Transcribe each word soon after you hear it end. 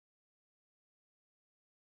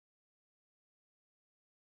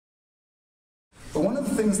But one of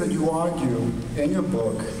the things that you argue in your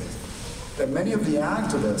book, that many of the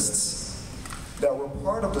activists that were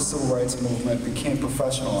part of the civil rights movement became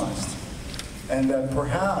professionalized, and that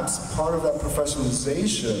perhaps part of that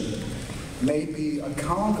professionalization may be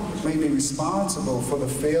responsible for the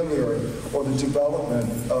failure or the development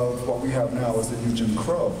of what we have now as the new Jim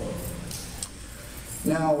Crow.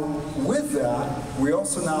 Now, with that, we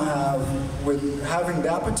also now have, with having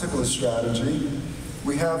that particular strategy,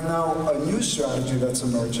 we have now a new strategy that's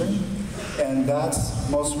emerging, and that's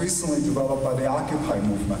most recently developed by the Occupy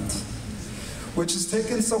movement, which has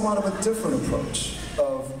taken somewhat of a different approach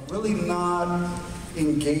of really not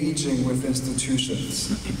engaging with institutions,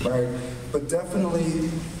 right? But definitely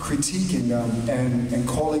critiquing them and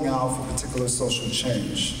calling out for particular social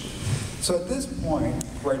change. So at this point,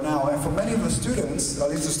 right now, and for many of the students, at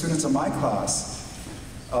least the students in my class,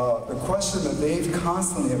 the question that they've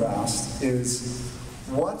constantly have asked is,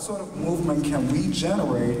 what sort of movement can we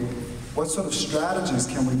generate, what sort of strategies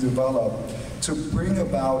can we develop to bring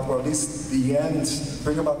about, or at least the end,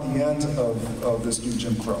 bring about the end of this new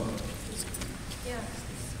Jim Crow? Yeah.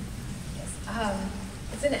 Yes.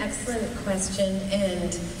 It's an excellent question,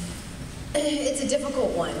 and it's a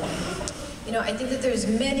difficult one. You know, I think that there's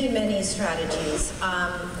many, many strategies.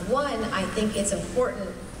 One, I think it's important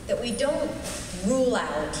that we don't rule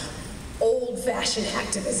out old-fashioned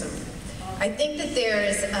activism. I think that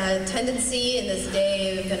there's a tendency in this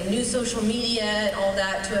day of kind of new social media and all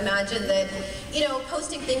that to imagine that, you know,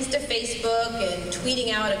 posting things to Facebook and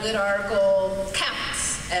tweeting out a good article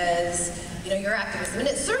counts as, you know, your activism. And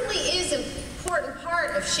it certainly is an important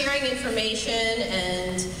part of sharing information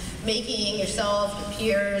and making yourself,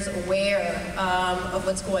 your peers, aware of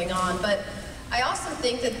what's going on. But I also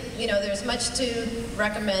think that, you know, there's much to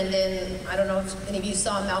recommend in, I don't know if any of you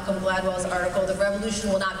saw Malcolm Gladwell's article, "The Revolution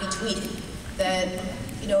Will Not Be Tweeted." That,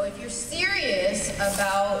 you know, if you're serious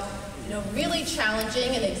about, you know, really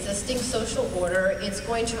challenging an existing social order, it's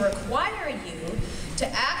going to require you to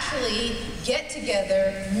actually get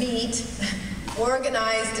together, meet,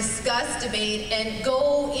 organize, discuss, debate, and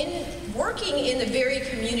go in working in the very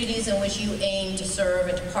communities in which you aim to serve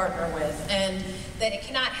and to partner with, and that it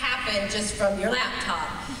cannot happen just from your laptop.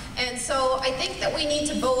 And so I think that we need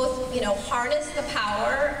to both, you know, harness the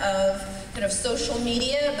power of kind of social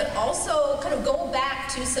media, but also kind of go back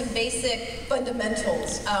to some basic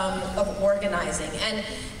fundamentals of organizing. And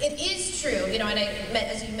it is true, you know, and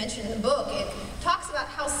as you mentioned in the book, it talks about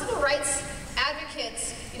how civil rights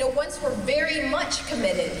advocates, you know, once were very much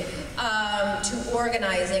committed to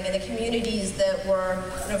organizing in the communities that were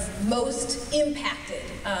kind of most impacted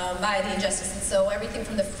by the injustice. And so everything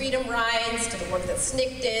from the freedom rides to the work that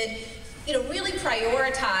SNCC did, you know, really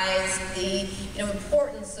prioritize the, you know,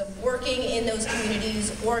 importance of working in those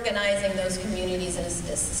communities, organizing those communities in a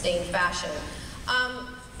sustained fashion.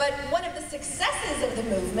 But one of the successes of the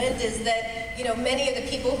movement is that, you know, many of the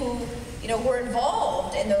people who, you know, were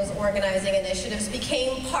involved in those organizing initiatives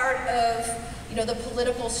became part of, you know, the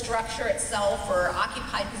political structure itself, or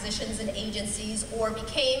occupied positions in agencies, or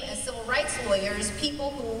became, as civil rights lawyers,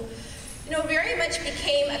 people who, you know, very much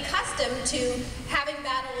became accustomed to having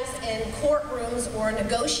battles in courtrooms or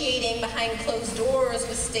negotiating behind closed doors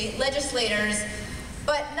with state legislators,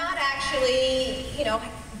 but not actually, you know,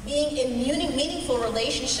 being in meaningful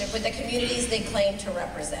relationship with the communities they claim to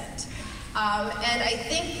represent. And I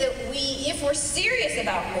think that if we're serious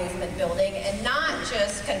about movement building and not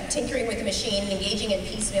just kind of tinkering with the machine and engaging in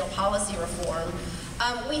piecemeal policy reform,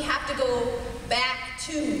 we have to go back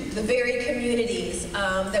to the very communities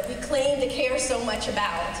that we claim to care so much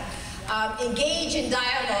about. Engage in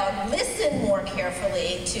dialogue, listen more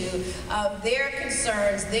carefully to their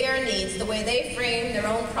concerns, their needs, the way they frame their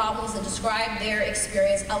own problems and describe their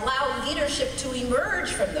experience, allow leadership to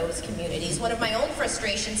emerge from those communities. One of my own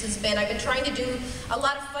frustrations has been, I've been trying to do a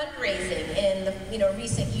lot of fundraising in the, you know,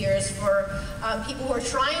 recent years for people who are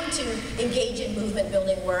trying to engage in movement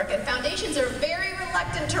building work, and foundations are very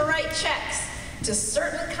reluctant to write checks to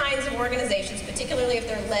certain kinds of organizations, particularly if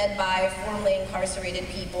they're led by formerly incarcerated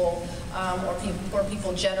people or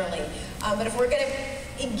people generally. But if we're going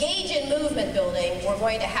to engage in movement building, we're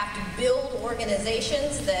going to have to build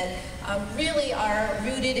organizations that really are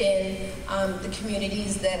rooted in the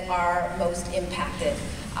communities that are most impacted.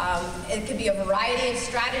 It could be a variety of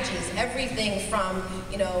strategies, everything from,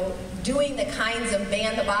 you know, doing the kinds of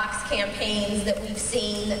ban the box campaigns that we've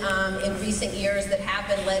seen in recent years that have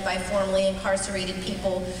been led by formerly incarcerated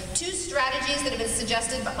people, to strategies that have been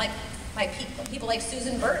suggested by, like by people like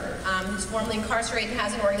Susan Burton, who's formerly incarcerated and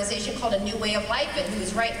has an organization called A New Way of Life, and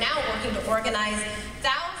who's right now working to organize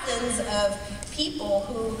thousands of people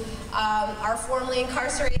who are formerly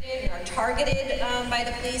incarcerated and are targeted by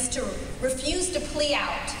the police to refuse to plea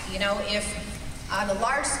out. You know, if on a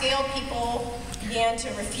large scale people began to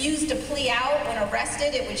refuse to plea out when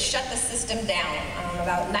arrested, it would shut the system down.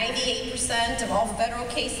 About 98% of all federal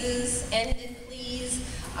cases end in pleas.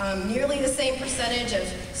 Nearly the same percentage of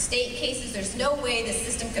state cases. There's no way the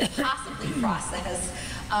system could possibly process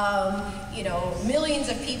you know, millions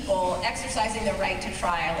of people exercising their right to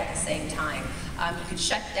trial at the same time. You could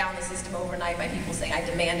shut down the system overnight by people saying, I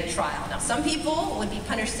demand a trial. Now, some people would be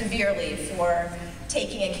punished severely for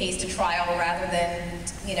taking a case to trial rather than,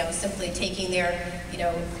 you know, simply taking their, you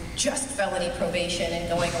know, just felony probation and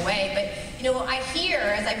going away. But, you know, I hear,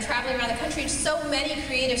 as I'm traveling around the country, so many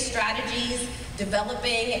creative strategies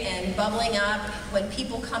developing and bubbling up when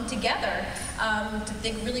people come together to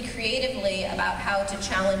think really creatively about how to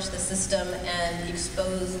challenge the system and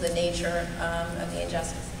expose the nature of the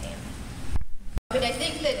injustice at hand. I mean, I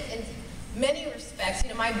think that in many respects, you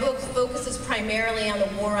know, my book focuses primarily on the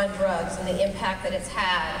war on drugs and the impact that it's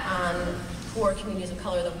had on poor communities of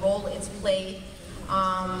color, the role it's played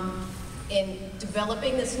in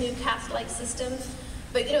developing this new caste-like system.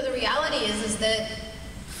 But, you know, the reality is that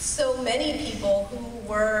so many people who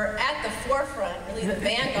were at the forefront, really the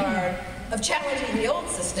vanguard of challenging the old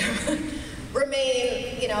system,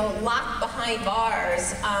 remain, you know, locked behind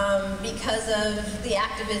bars because of the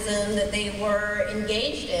activism that they were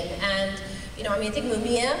engaged in. And, you know, I mean, I think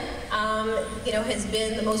Mumia, you know, has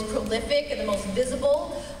been the most prolific and the most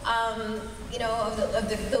visible, you know,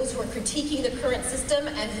 of those who are critiquing the current system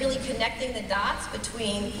and really connecting the dots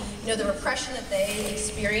between, you know, the repression that they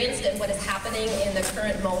experienced and what is happening in the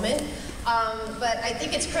current moment. But I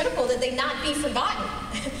think it's critical that they not be forgotten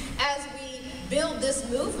as we build this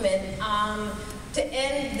movement to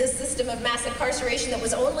end this system of mass incarceration that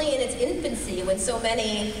was only in its infancy when so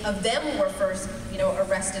many of them were first, you know,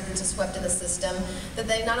 arrested and just swept in the system, that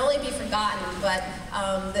they not only be forgotten, but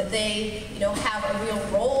that they, you know, have a real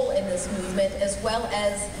role in this movement, as well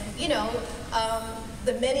as, you know,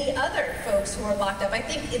 the many other folks who are locked up. I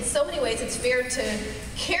think in so many ways it's fair to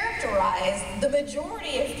characterize the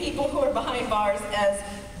majority of people who are behind bars as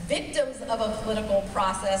victims of a political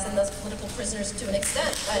process and thus political prisoners to an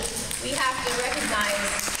extent, but we have to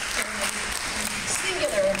recognize the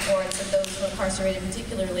singular importance of those who are incarcerated,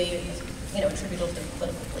 particularly, you know, attributable to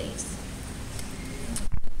political beliefs.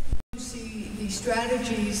 You see the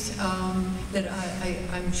strategies that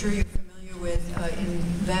I'm sure you're familiar with in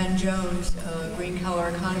Van Jones' green collar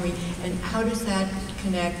economy, and how does that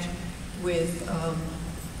connect with,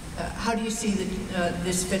 how do you see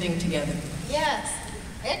this fitting together? Yes.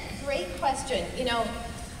 Great question. You know,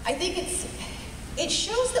 I think it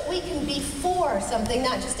shows that we can be for something,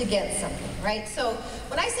 not just against something, right? So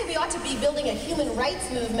when I say we ought to be building a human rights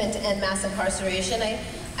movement to end mass incarceration,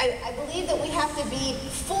 I believe that we have to be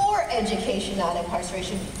for education, not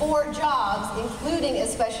incarceration, for jobs, including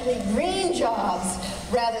especially green jobs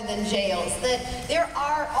rather than jails, that there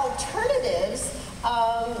are alternatives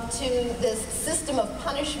to this system of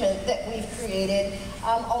punishment that we've created,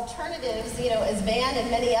 alternatives, you know, as Van and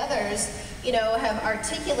many others, you know, have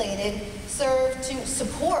articulated, serve to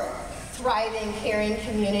support thriving, caring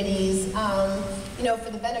communities, you know,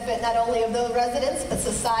 for the benefit not only of those residents, but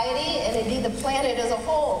society and indeed the planet as a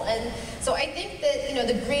whole. And so I think that, you know,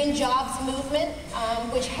 the green jobs movement,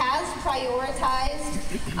 which has prioritized,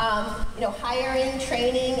 you know, hiring,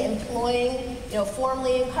 training, employing, you know,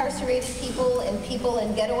 formerly incarcerated people and people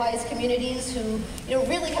in ghettoized communities who, you know,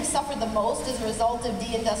 really have suffered the most as a result of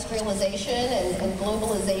deindustrialization and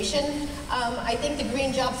globalization. I think the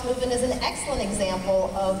green jobs movement is an excellent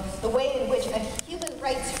example of the way in which a human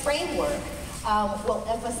rights framework will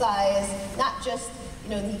emphasize not just,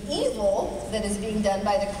 you know, the evil that is being done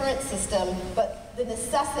by the current system, but the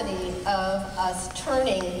necessity of us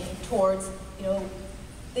turning towards, you know,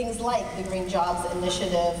 things like the Green Jobs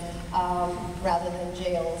Initiative rather than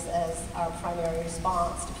jails as our primary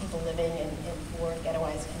response to people living in poor,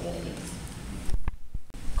 ghettoized communities.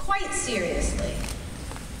 Quite seriously,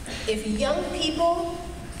 if young people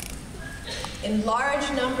in large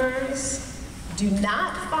numbers do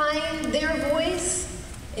not find their voice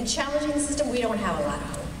in challenging the system, we don't have a lot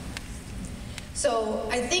of hope. So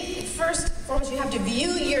I think first and foremost you have to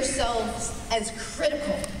view yourselves as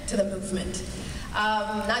critical to the movement.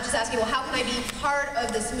 Not just asking, well, how can I be part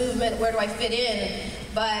of this movement, where do I fit in,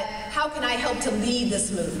 but how can I help to lead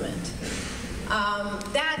this movement?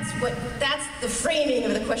 That's the framing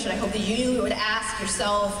of the question I hope that you would ask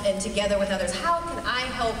yourself and together with others, how can I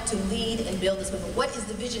help to lead and build this movement? What is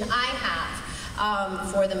the vision I have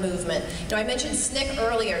for the movement? You know, I mentioned SNCC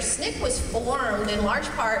earlier. SNCC was formed in large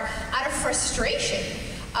part out of frustration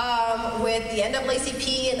with the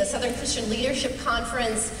NAACP and the Southern Christian Leadership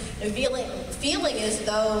Conference, you know, feeling as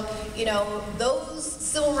though, you know, those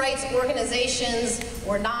civil rights organizations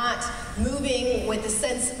were not moving with the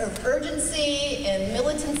sense of urgency and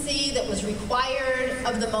militancy that was required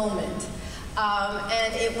of the moment.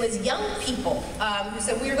 And it was young people who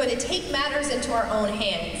said, we are going to take matters into our own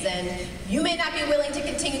hands, and you may not be willing to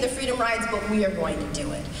continue the freedom rides, but we are going to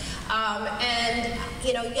do it. And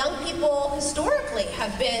you know, young people historically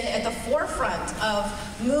have been at the forefront of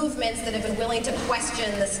movements that have been willing to question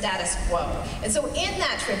the status quo. And so in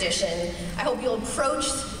that tradition, I hope you'll approach,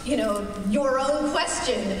 you know, your own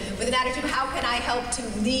question with an attitude of how can I help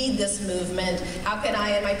to lead this movement? How can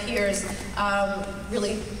I and my peers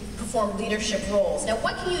really perform leadership roles? Now,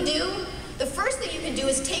 what can you do? The first thing you can do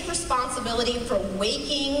is take responsibility for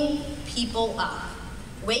waking people up.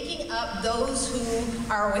 Waking up those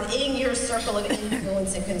who are within your circle of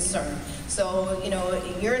influence and concern. So, you know,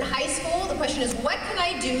 you're in high school, the question is, what can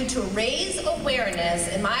I do to raise awareness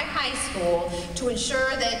in my high school to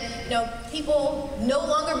ensure that, you know, people no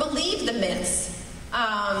longer believe the myths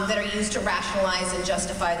that are used to rationalize and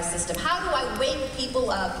justify the system? How do I wake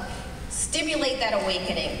people up, stimulate that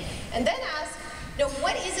awakening? And then ask, you know,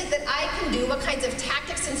 what is it that I can do? What kinds of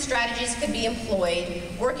tactics and strategies could be employed,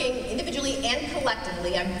 working individually and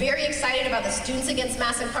collectively? I'm very excited about the Students Against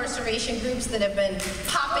Mass Incarceration groups that have been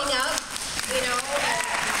popping up, you know, at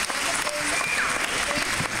campuses.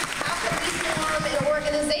 How can we form an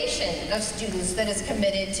organization of students that is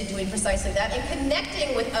committed to doing precisely that and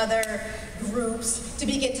connecting with other groups to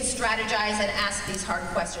begin to strategize and ask these hard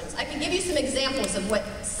questions? I can give you some examples of what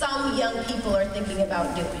some young people are thinking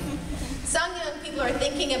about doing. Some young people are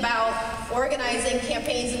thinking about organizing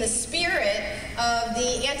campaigns in the spirit of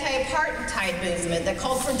the anti-apartheid movement that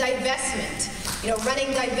called for divestment. You know, running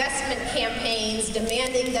divestment campaigns,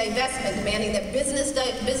 demanding divestment, demanding that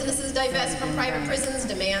businesses divest from private prisons,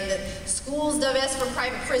 demand that schools divest from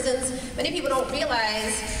private prisons. Many people don't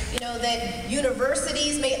realize, you know, that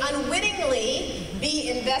universities may unwittingly be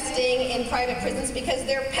investing in private prisons because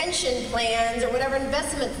their pension plans or whatever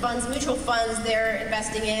investment funds, mutual funds they're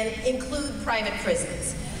investing in include private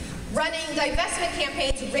prisons. Running divestment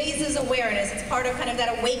campaigns raises awareness. It's part of kind of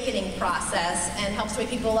that awakening process and helps wake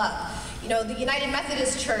people up. You know, the United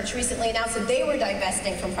Methodist Church recently announced that they were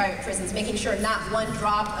divesting from private prisons, making sure not one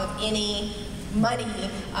drop of any money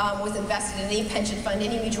was invested in any pension fund,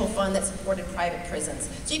 any mutual fund that supported private prisons.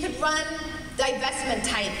 So you could run divestment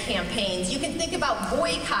type campaigns. You can think about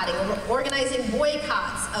boycotting or organizing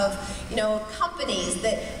boycotts of, you know, companies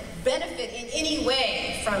that benefit in any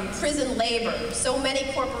way from prison labor. So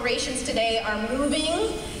many corporations today are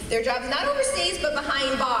moving their jobs not overseas but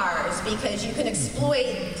behind bars because you can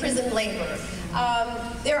exploit prison labor.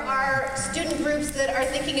 There are student groups that are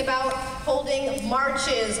thinking about holding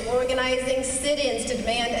marches, organizing sit-ins to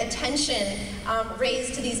demand attention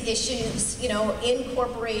raised to these issues, you know, in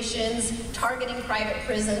corporations, targeting private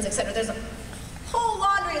prisons, etc. There's a whole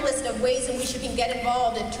laundry list of ways in which you can get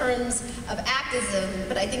involved in terms of activism,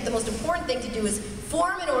 but I think the most important thing to do is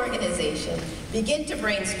form an organization, begin to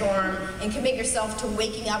brainstorm, and commit yourself to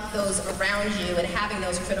waking up those around you and having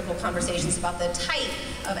those critical conversations about the type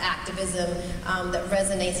of activism that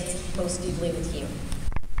resonates most deeply with you.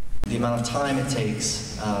 The amount of time it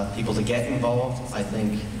takes people to get involved, I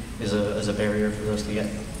think, is a barrier for those to get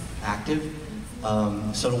active.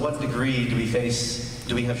 So to what degree do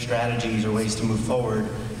we have strategies or ways to move forward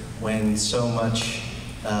when so much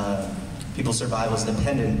people's survival is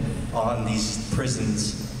dependent on these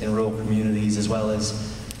prisons in rural communities, as well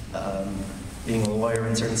as being a lawyer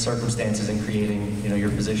in certain circumstances and creating, you know,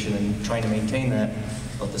 your position and trying to maintain that,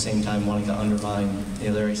 while at the same time wanting to undermine, you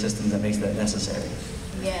know, the very system that makes that necessary?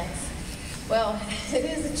 Yes. Well, it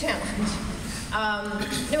is a challenge.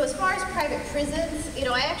 You know, as far as private prisons, you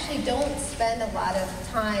know, I actually don't spend a lot of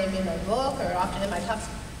time in my book or often in my talks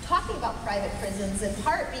talking about private prisons, in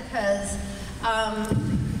part because,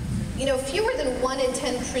 you know, fewer than 1 in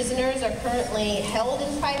 10 prisoners are currently held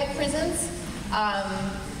in private prisons.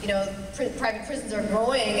 You know, private prisons are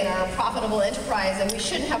growing and are a profitable enterprise, and we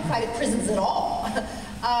shouldn't have private prisons at all.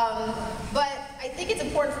 But I think it's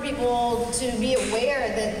important for people to be aware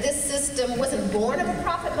that this system wasn't born of a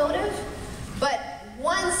profit motive, but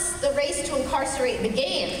once the race to incarcerate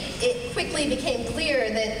began, it quickly became clear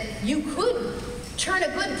that you could turn a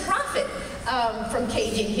good profit from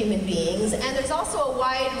caging human beings. And there's also a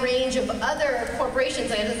wide range of other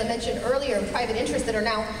corporations, as I mentioned earlier, private interests that are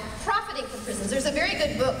now profiting from prisons. There's a very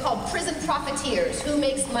good book called Prison Profiteers, Who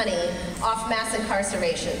Makes Money Off Mass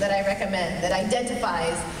Incarceration, that I recommend, that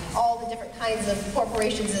identifies all the different kinds of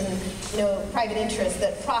corporations and private interests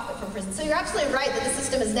that profit from prison. So you're absolutely right that the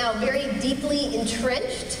system is now very deeply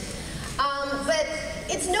entrenched, but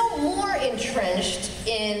it's no more entrenched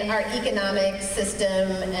in our economic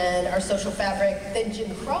system and our social fabric than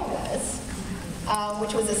Jim Crowe was,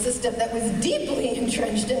 which was a system that was deeply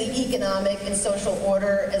entrenched in the economic and social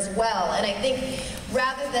order as well. And I think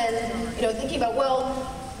rather than thinking about,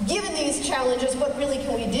 well, given these challenges, what really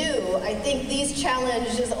can we do? I think these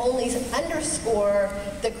challenges only underscore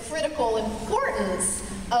the critical importance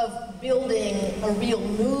of building a real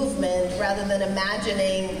movement rather than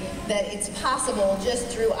imagining that it's possible just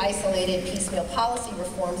through isolated piecemeal policy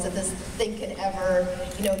reforms that this thing can ever,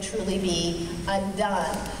 truly be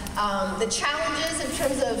undone. The challenges in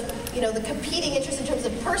terms of, the competing interests in terms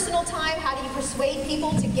of personal time, how do you persuade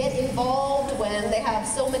people to get involved when they have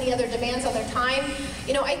so many other demands on their time?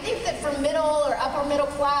 I think that for middle or upper middle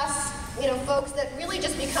class, folks, that really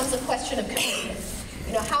just becomes a question of commitment.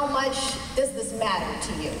 How much does this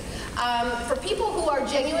matter to you? For people who are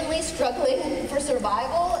genuinely struggling for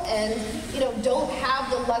survival and don't have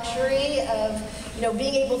the luxury of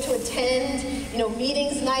being able to attend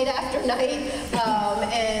meetings night after night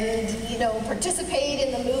and participate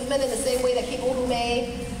in the movement in the same way that people who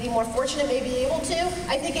may be more fortunate may be able to,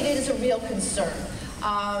 I think it is a real concern.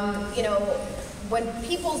 When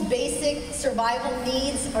people's basic survival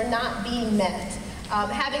needs are not being met,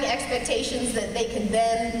 having expectations that they can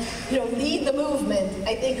then, lead the movement,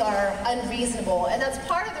 I think are unreasonable. And that's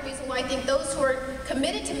part of the reason why I think those who are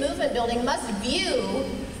committed to movement building must view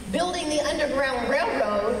building the Underground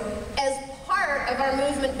Railroad as part of our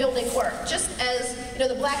movement building work. Just as,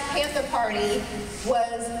 the Black Panther Party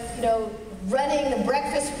was, running the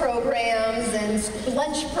breakfast programs and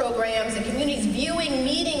lunch programs and communities,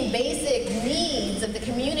 meeting basic needs of the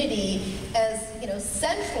community as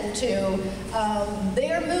central to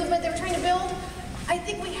their movement they're trying to build. I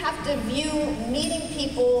think we have to view meeting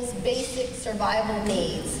people's basic survival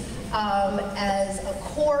needs as a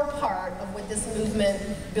core part of what this movement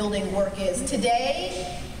building work is.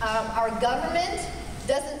 Today, our government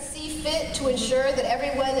doesn't see fit to ensure that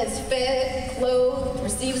everyone is fed, clothed,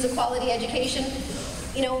 receives a quality education.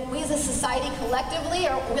 We as a society collectively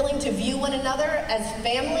are willing to view one another as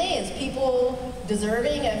family, as people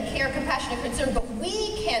deserving of care, compassion, and concern, but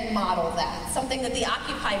we can model that, something that the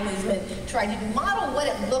Occupy movement tried to do, model what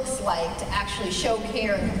it looks like to actually show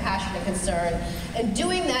care and compassion and concern. And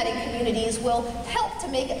doing that in communities will help to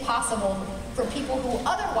make it possible for people who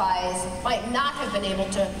otherwise might not have been able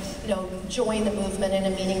to, join the movement in a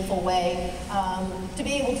meaningful way, to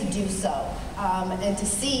be able to do so, and to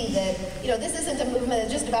see that, this isn't a movement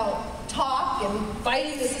that's just about talk and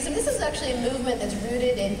fighting the system. This is actually a movement that's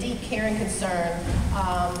rooted in deep care and concern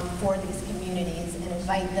for these communities, and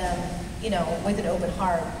invite them, with an open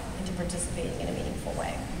heart into participating in a meaningful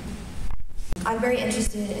way. I'm very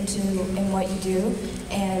interested in what you do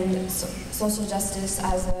and social justice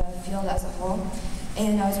as a field as a whole.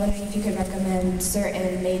 And I was wondering if you could recommend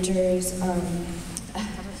certain majors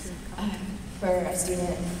for a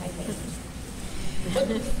student, I think.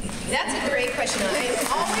 That's a great question. I'm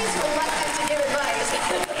always reluctant to give advice.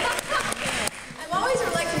 I'm always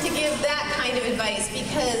reluctant to give that kind of advice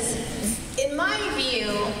because, in my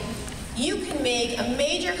view, you can make a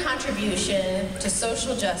major contribution to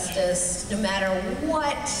social justice no matter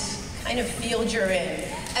what kind of field you're in.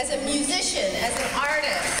 As a musician, as an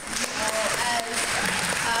artist, as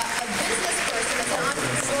a business person, as an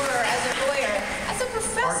entrepreneur, as a lawyer, as a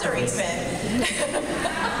professor even.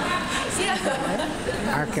 Yeah.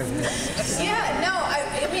 Archivist. Yeah, no,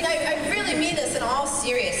 I really mean this in all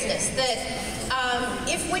seriousness, that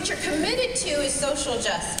if what you're committed to is social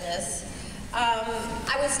justice,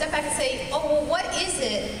 I would step back and say, oh, well, what is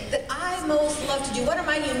it that I most love to do? What are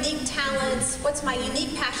my unique talents? What's my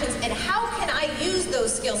unique passions? And how can I use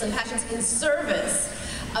those skills and passions in service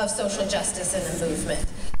of social justice and the movement?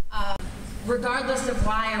 Regardless of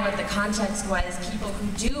why or what the context was, people who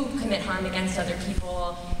do commit harm against other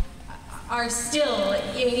people are still,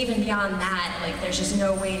 even beyond that, like there's just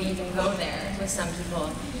no way to even go there with some people.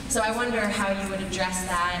 So I wonder how you would address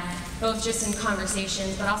that, both just in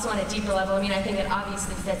conversations, but also on a deeper level. I think it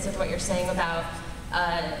obviously fits with what you're saying about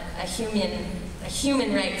a human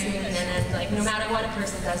rights movement, and like no matter what a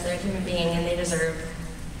person does, they're a human being and they deserve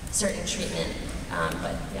certain treatment.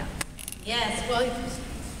 But yeah. Yes, well,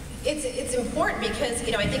 It's important because,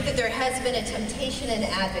 you know, I think that there has been a temptation in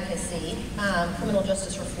advocacy, criminal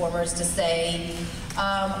justice reformers, to say,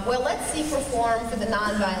 well, let's seek reform for the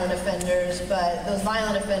nonviolent offenders, but those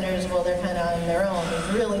violent offenders, well, they're kind of on their own.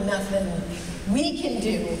 There's really nothing we can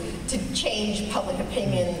do to change public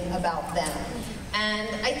opinion about them. And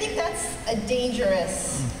I think that's a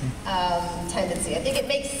dangerous tendency. I think it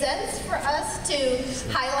makes sense for us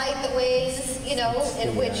to highlight the ways, you know,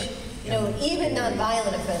 in which, you know, even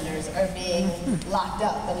nonviolent offenders are being locked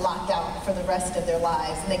up and locked out for the rest of their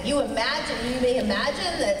lives. And that you may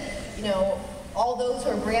imagine that, you know, all those who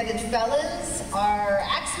are branded felons are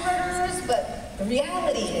axe murderers, but the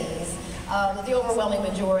reality is that the overwhelming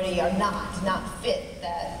majority are not fit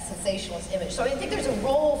that sensationalist image. So I think there's a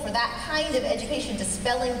role for that kind of education,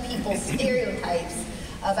 dispelling people's stereotypes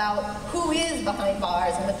about who is behind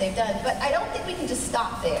bars and what they've done. But I don't think we can just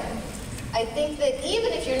stop there. I think that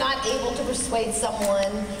even if you're not able to persuade someone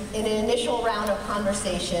in an initial round of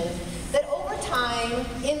conversation, that over time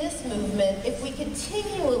in this movement, if we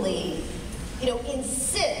continually, you know,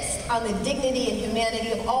 insist on the dignity and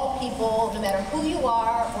humanity of all people, no matter who you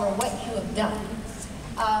are or what you have done,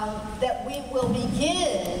 that we will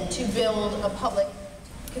begin to build a public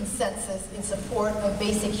consensus in support of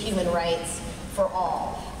basic human rights for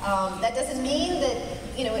all. That doesn't mean that,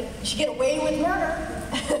 you know, you should get away with murder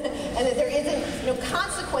and that there isn't, you know,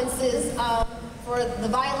 consequences for the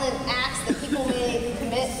violent acts that people may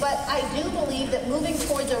commit, but I do believe that moving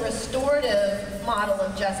towards a restorative model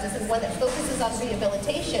of justice and one that focuses on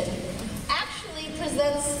rehabilitation actually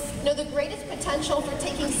presents, you know, the greatest potential for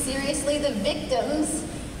taking seriously the victim's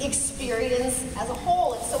experience as a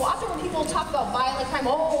whole. And so often when people talk about violent crime,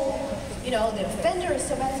 oh, you know, the offender is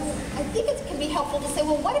so bad, I think it can be helpful to say,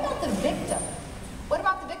 well, what about the victim? What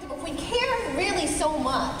about the victim? If we care really so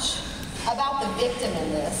much about the victim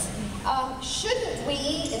in this, shouldn't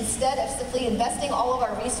we, instead of simply investing all of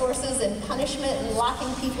our resources in punishment and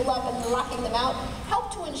locking people up and locking them out,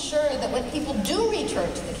 help to ensure that when people do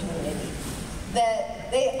return to the community, that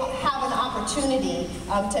they have an opportunity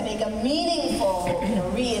to make a meaningful, you know,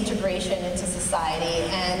 reintegration into society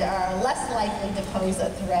and are less likely to pose a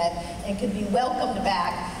threat and can be welcomed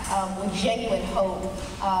back with genuine hope,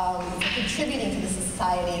 contributing to the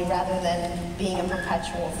society rather than being a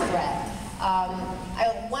perpetual threat. I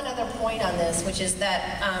have one other point on this, which is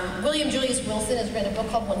that William Julius Wilson has written a book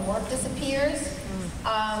called When Work Disappears,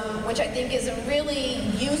 which I think is a really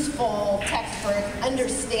useful text for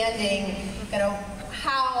understanding, you know,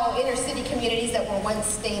 how inner city communities that were once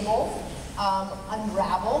stable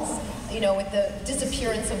unraveled, you know, with the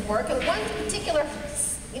disappearance of work. And one particular,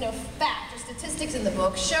 you know, fact or statistics in the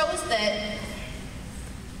book shows that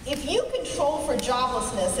if you control for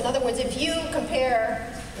joblessness, in other words, if you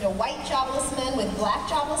compare, you know, white jobless men with black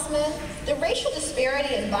jobless men, the racial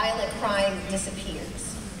disparity in violent crime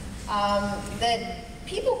disappears. That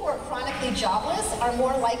people who are chronically jobless are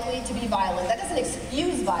more likely to be violent. That doesn't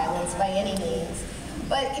excuse violence by any means.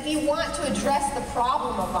 But if you want to address the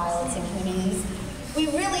problem of violence in communities, we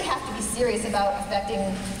really have to be serious about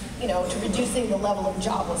affecting, you know, to reducing the level of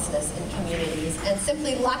joblessness in communities. And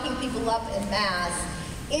simply locking people up en masse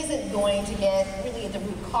isn't going to get really at the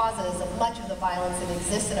root causes of much of the violence that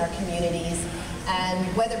exists in our communities. And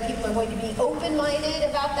whether people are going to be open-minded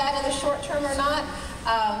about that in the short term or not,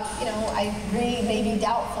 you know, I agree, may be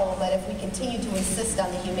doubtful, but if we continue to insist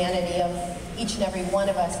on the humanity of each and every one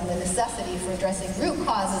of us and the necessity for addressing root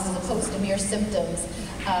causes as opposed to mere symptoms,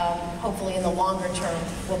 hopefully in the longer term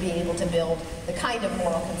we'll be able to build the kind of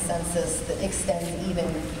moral consensus that extends even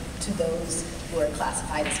to those who are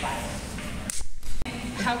classified as violent.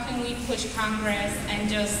 How can we push Congress and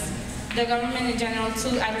just the government in general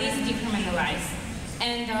to at least decriminalize?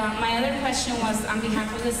 And my other question was, on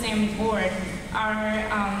behalf of the same board,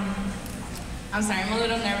 I'm sorry, I'm a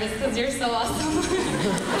little nervous because you're so awesome.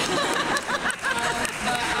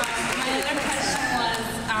 My other question was,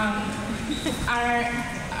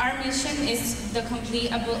 our mission is the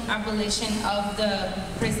complete abolition of the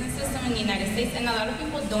prison system in the United States, and a lot of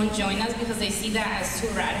people don't join us because they see that as too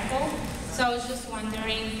radical. So I was just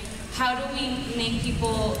wondering, how do we make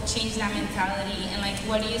people change that mentality, and like,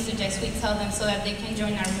 what do you suggest we tell them so that they can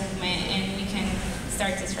join our movement and we can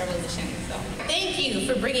start this revolution? So. Thank you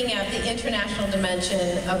for bringing out the international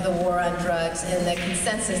dimension of the war on drugs and the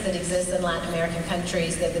consensus that exists in Latin American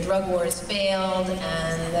countries that the drug war has failed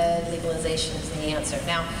and that legalization is the answer.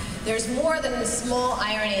 Now, there's more than a small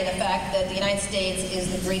irony in the fact that the United States is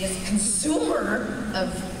the greatest consumer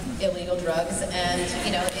of illegal drugs, and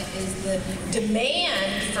you know, it is the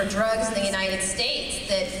demand for drugs in the United States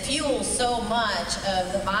that fuels so much much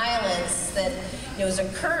of the violence that is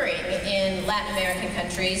occurring in Latin American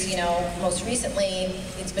countries. Most recently,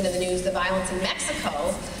 it's been in the news, the violence in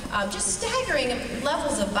Mexico. Just staggering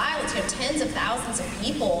levels of violence, tens of thousands of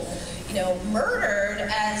people, murdered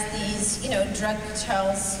as these, drug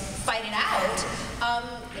cartels fight it out.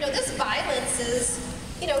 This violence is,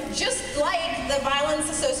 just like the violence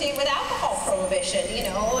associated with alcohol prohibition.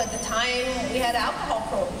 At the time we had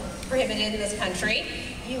alcohol prohibited in this country,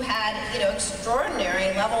 you had,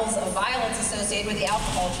 extraordinary levels of violence associated with the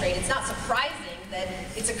alcohol trade. It's not surprising that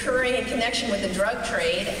it's occurring in connection with the drug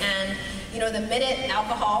trade, and the minute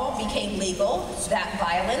alcohol became legal, that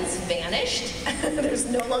violence vanished. There's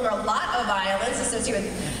no longer a lot of violence associated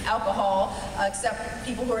with alcohol, except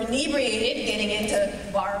people who are inebriated getting into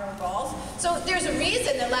bar brawls. So there's a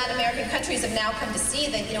reason that Latin American countries have now come to see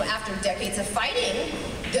that, after decades of fighting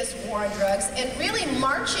this war on drugs and really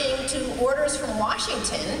marching to orders from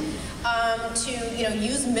Washington to,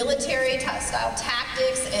 use military-style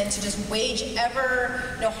tactics and to just wage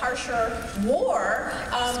ever, harsher war,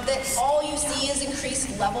 that all you see is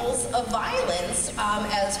increased levels of violence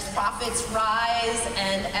as profits rise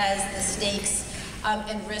and as the stakes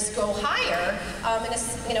and risk go higher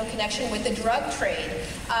in a connection with the drug trade.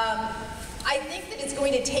 I think that it's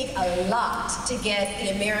going to take a lot to get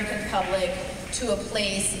the American public to a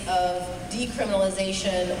place of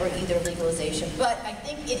decriminalization or either legalization. But I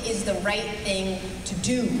think it is the right thing to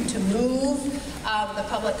do, to move the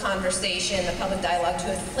public conversation, the public dialogue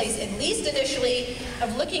to a place, at least initially,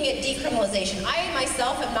 of looking at decriminalization. I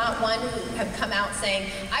myself am not one who have come out saying,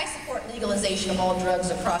 I support legalization of all drugs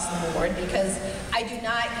across the board, because I do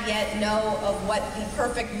not yet know of what the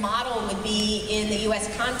perfect model would be in the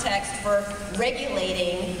US context for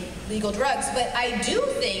regulating legal drugs. But I do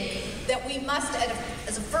think that we must,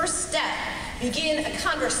 as a first step, begin a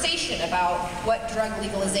conversation about what drug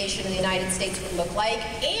legalization in the United States would look like,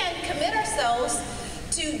 and commit ourselves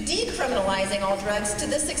to decriminalizing all drugs to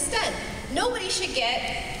this extent. Nobody should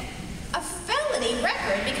get a felony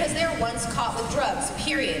record because they were once caught with drugs,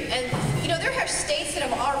 period. And there are states that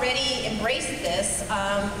have already embraced this,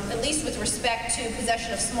 at least with respect to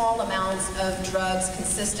possession of small amounts of drugs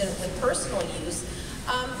consistent with personal use.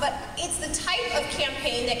 But it's the type of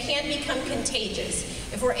campaign that can become contagious.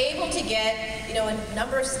 If we're able to get, a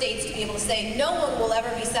number of states to be able to say, no one will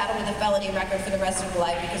ever be saddled with a felony record for the rest of their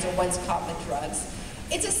life because they're once caught with drugs.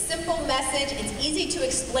 It's a simple message. It's easy to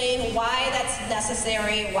explain why that's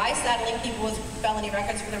necessary, why saddling people with felony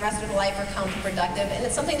records for the rest of their life are counterproductive, and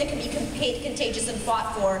it's something that can be contagious and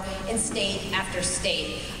fought for in state after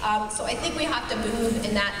state. So I think we have to move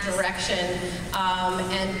in that direction,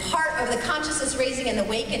 and part of the consciousness raising and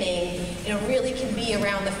awakening, really can be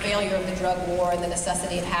around the failure of the drug war and the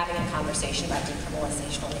necessity of having a conversation about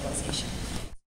decriminalization or legalization.